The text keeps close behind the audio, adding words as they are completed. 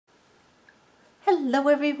Hello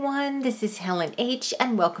everyone, this is Helen H.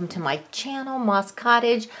 and welcome to my channel, Moss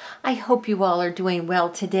Cottage. I hope you all are doing well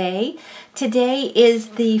today. Today is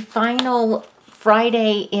the final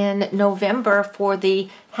Friday in November for the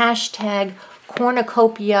hashtag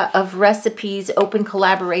Cornucopia of Recipes Open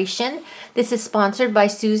Collaboration. This is sponsored by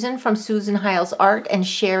Susan from Hiles Art and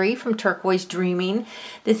Sheree from Turquoise Dreaming.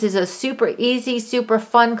 This is a super easy, super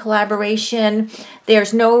fun collaboration.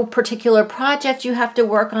 There's no particular project you have to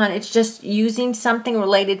work on. It's just using something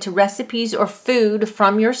related to recipes or food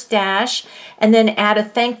from your stash and then add a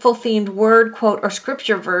thankful themed word, quote, or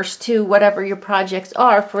scripture verse to whatever your projects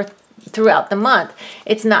are for throughout the month.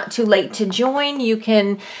 It's not too late to join. You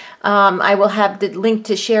can I will have the link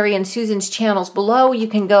to Sheree and Susan's channels below. You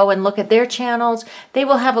can go and look at their channels. They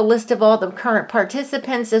will have a list of all the current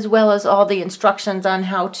participants as well as all the instructions on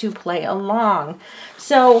how to play along.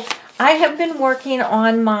 So I have been working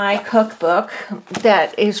on my cookbook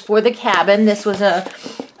that is for the cabin. This was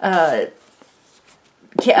a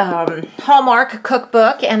Hallmark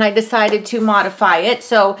cookbook, and I decided to modify it.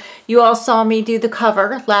 So you all saw me do the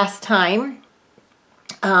cover last time.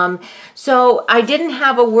 So I didn't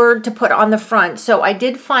have a word to put on the front, so I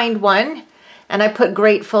did find one, and I put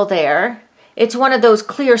grateful there. It's one of those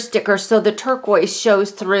clear stickers, so the turquoise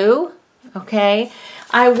shows through, okay?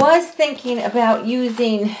 I was thinking about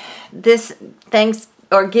using this thanks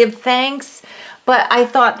or give thanks, but I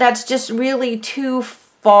thought that's just really too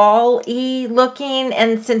fall-y looking,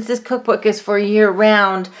 and since this cookbook is for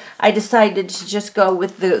year-round, I decided to just go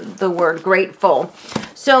with the word grateful.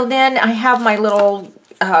 So then I have my little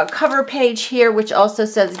cover page here, which also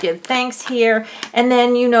says give thanks here. And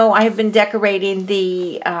then, you know, I've been decorating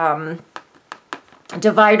the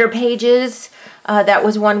divider pages. That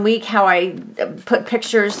was 1 week, how I put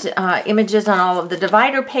pictures, images on all of the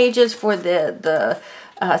divider pages for the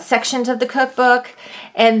sections of the cookbook.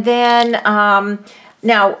 And then,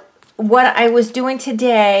 now, what I was doing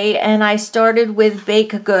today, and I started with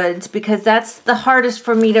baked goods because that's the hardest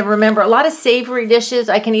for me to remember. A lot of savory dishes,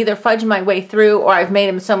 I can either fudge my way through or I've made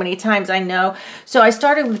them so many times I know. So I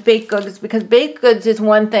started with baked goods because baked goods is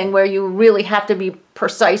one thing where you really have to be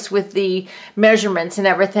precise with the measurements and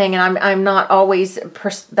everything, and I'm not always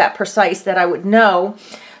that precise that I would know.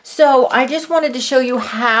 So I just wanted to show you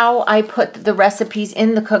how I put the recipes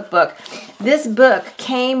in the cookbook. This book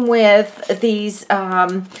came with these,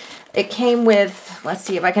 it came with, let's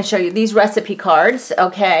see if I can show you, these recipe cards,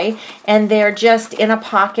 okay? And they're just in a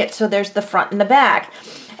pocket, so there's the front and the back.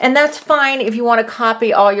 And that's fine if you want to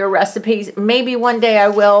copy all your recipes. Maybe one day I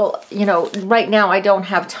will, you know, right now I don't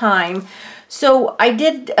have time. So I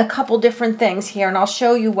did a couple different things here, and I'll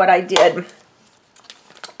show you what I did.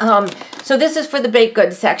 So this is for the baked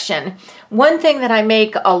goods section. One thing that I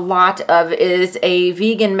make a lot of is a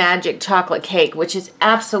vegan magic chocolate cake, which is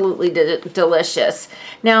absolutely delicious.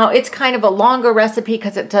 Now, it's kind of a longer recipe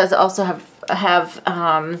because it does also have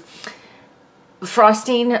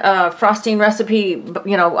frosting recipe,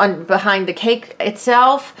 you know, behind the cake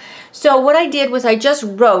itself. So what I did was I just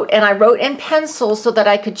wrote, and I wrote in pencil so that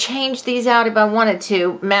I could change these out if I wanted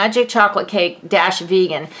to, magic chocolate cake dash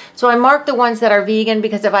vegan. So I marked the ones that are vegan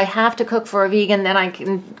because if I have to cook for a vegan, then I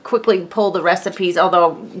can quickly pull the recipes,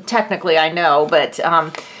 although technically I know, but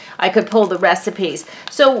I could pull the recipes.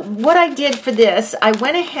 So what I did for this, I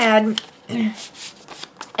went ahead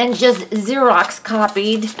and just Xerox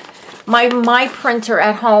copied. My printer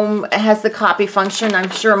at home has the copy function. I'm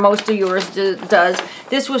sure most of yours does.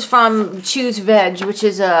 This was from Choose Veg, which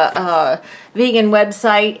is a vegan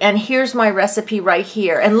website. And here's my recipe right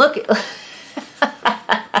here. And look,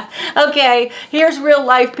 okay, here's real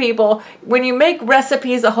life, people. When you make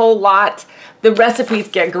recipes a whole lot, the recipes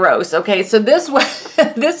get gross, okay? So this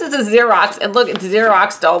this is a Xerox, and look, it's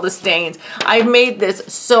Xeroxed all the stains. I've made this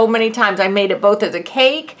so many times. I made it both as a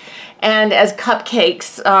cake and as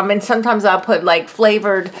cupcakes, and sometimes I'll put like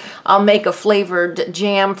I'll make a flavored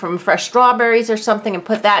jam from fresh strawberries or something and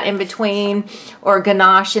put that in between, or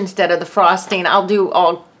ganache instead of the frosting. I'll do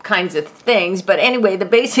all kinds of things, but anyway, the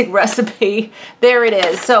basic recipe, there it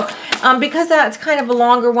is. So because that's kind of a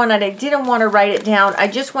longer one and I didn't want to write it down, I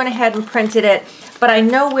just went ahead and printed it, but I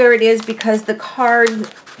know where it is because the card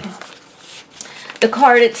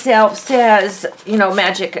itself says, you know,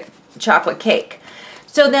 magic chocolate cake.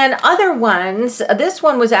 So then other ones, this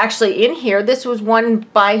one was actually in here. This was one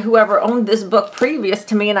by whoever owned this book previous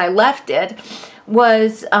to me, and I left it,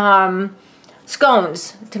 was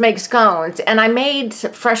scones, to make scones. And I made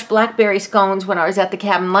fresh blackberry scones when I was at the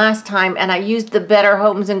cabin last time, and I used the Better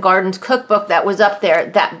Homes and Gardens cookbook that was up there,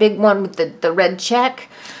 that big one with the red check.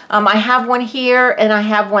 I have one here and I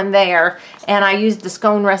have one there, and I used the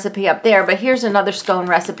scone recipe up there, but here's another scone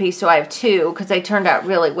recipe, so I have two because they turned out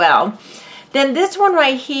really well. Then this one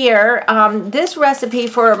right here, this recipe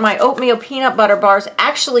for my oatmeal peanut butter bars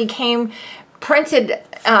actually came printed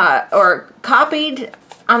or copied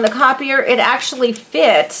on the copier. It actually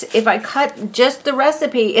fit. If I cut just the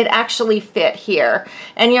recipe, it actually fit here.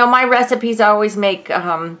 And you know, my recipes I always make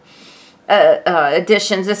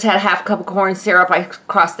additions. This had half cup of corn syrup. I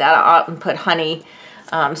crossed that out and put honey,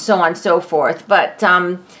 so on and so forth. But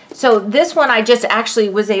so this one I just actually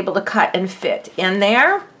was able to cut and fit in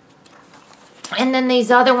there. And then these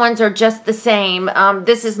other ones are just the same.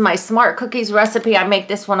 This is my Smart Cookies recipe. I make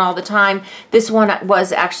this one all the time. This one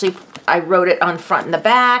was actually, I wrote it on front and the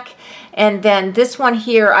back. And then this one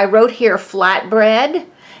here, I wrote here flatbread.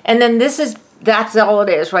 And then this is, that's all it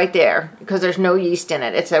is right there, because there's no yeast in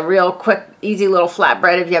it. It's a real quick, easy little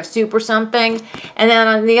flatbread if you have soup or something. And then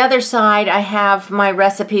on the other side, I have my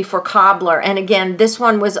recipe for cobbler. And again, this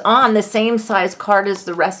one was on the same size card as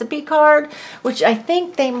the recipe card, which I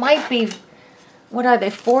think they might be, what are they,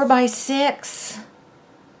 4x6?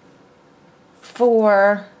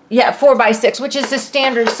 Yeah, 4x6, which is the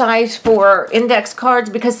standard size for index cards,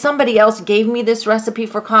 because somebody else gave me this recipe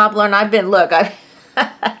for cobbler, and I've been, look,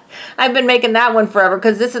 I've been making that one forever,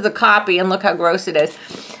 because this is a copy, and look how gross it is.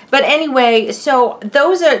 But anyway, so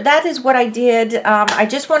that is what I did. I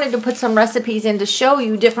just wanted to put some recipes in to show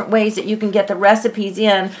you different ways that you can get the recipes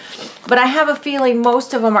in. But I have a feeling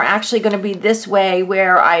most of them are actually going to be this way,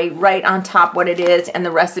 where I write on top what it is and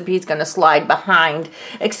the recipe is going to slide behind,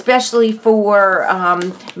 especially for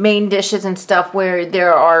main dishes and stuff where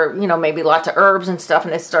there are, you know, maybe lots of herbs and stuff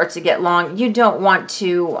and it starts to get long. You don't want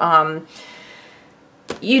to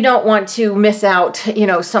miss out, you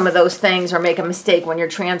know, some of those things or make a mistake when you're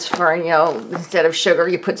transferring, you know, instead of sugar,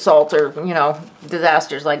 you put salt or, you know,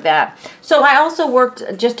 disasters like that. So I also worked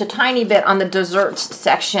just a tiny bit on the desserts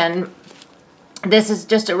section. This is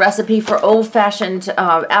just a recipe for old-fashioned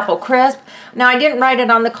apple crisp. Now, I didn't write it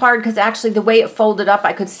on the card because actually the way it folded up,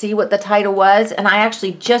 I could see what the title was. And I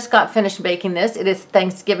actually just got finished baking this. It is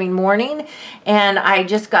Thanksgiving morning. And I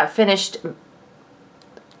just got finished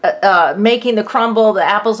making the crumble. The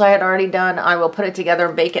apples I had already done. I will put it together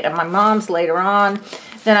and bake it at my mom's later on.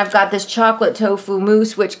 Then I've got this chocolate tofu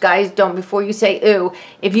mousse, which, guys, don't, before you say ooh,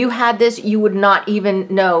 if you had this, you would not even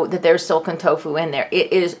know that there's silken tofu in there.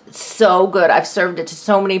 It is so good. I've served it to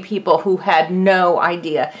so many people who had no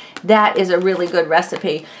idea. That is a really good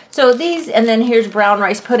recipe. So these, and then here's brown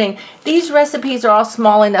rice pudding. These recipes are all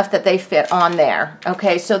small enough that they fit on there.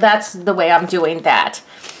 Okay, so that's the way I'm doing that.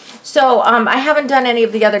 So I haven't done any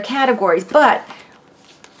of the other categories, but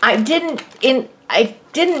I didn't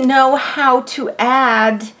know how to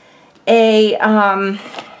add a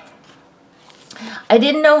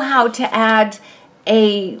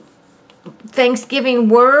Thanksgiving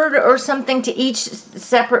word or something to each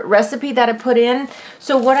separate recipe that I put in.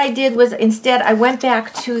 So what I did was, instead I went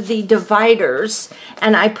back to the dividers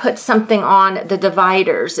and I put something on the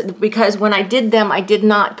dividers, because when I did them I did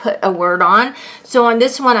not put a word on. So on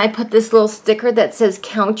this one I put this little sticker that says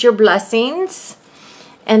count your blessings.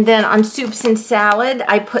 And then on soups and salad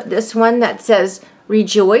I put this one that says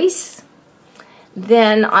rejoice.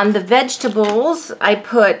 Then on the vegetables I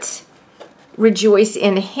put rejoice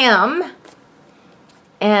in him.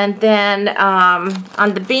 And then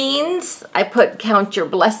on the beans I put count your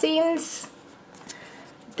blessings.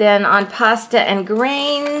 Then on pasta and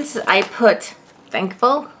grains I put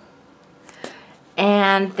thankful.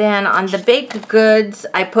 And then on the baked goods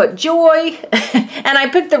I put joy. And I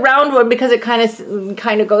picked the round one because it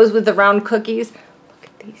kind of goes with the round cookies. Look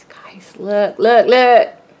at these guys. Look, look, look.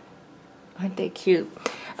 Aren't they cute?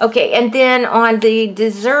 Okay, and then on the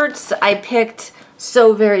desserts, I picked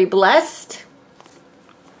So Very Blessed.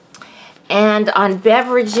 And on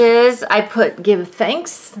beverages, I put Give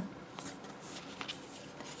Thanks.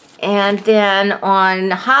 And then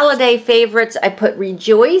on holiday favorites, I put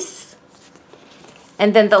Rejoice.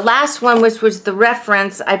 And then the last one, which was the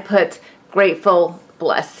reference, I put Grateful,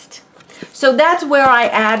 Blessed. So that's where I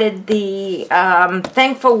added the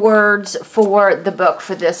thankful words for the book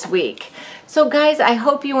for this week. So guys, I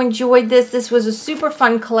hope you enjoyed this. This was a super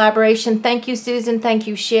fun collaboration. Thank you, Susan. Thank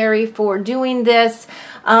you, Sheree, for doing this.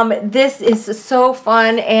 This is so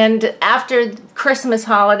fun. And after Christmas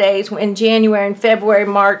holidays, in January and February,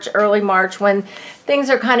 March, early March, when things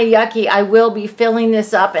are kind of yucky, I will be filling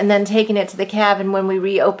this up and then taking it to the cabin when we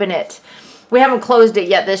reopen it. we haven't closed it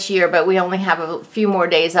yet this year, but we only have a few more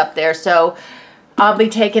days up there. So I'll be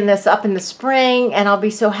taking this up in the spring, and I'll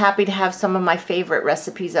be so happy to have some of my favorite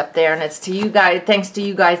recipes up there. And it's to you guys, thanks to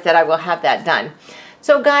you guys, that I will have that done.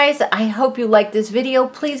 So guys, I hope you liked this video.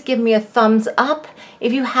 Please give me a thumbs up.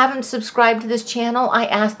 If you haven't subscribed to this channel, I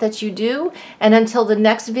ask that you do. And until the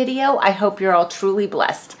next video, I hope you're all truly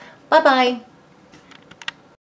blessed. Bye-bye.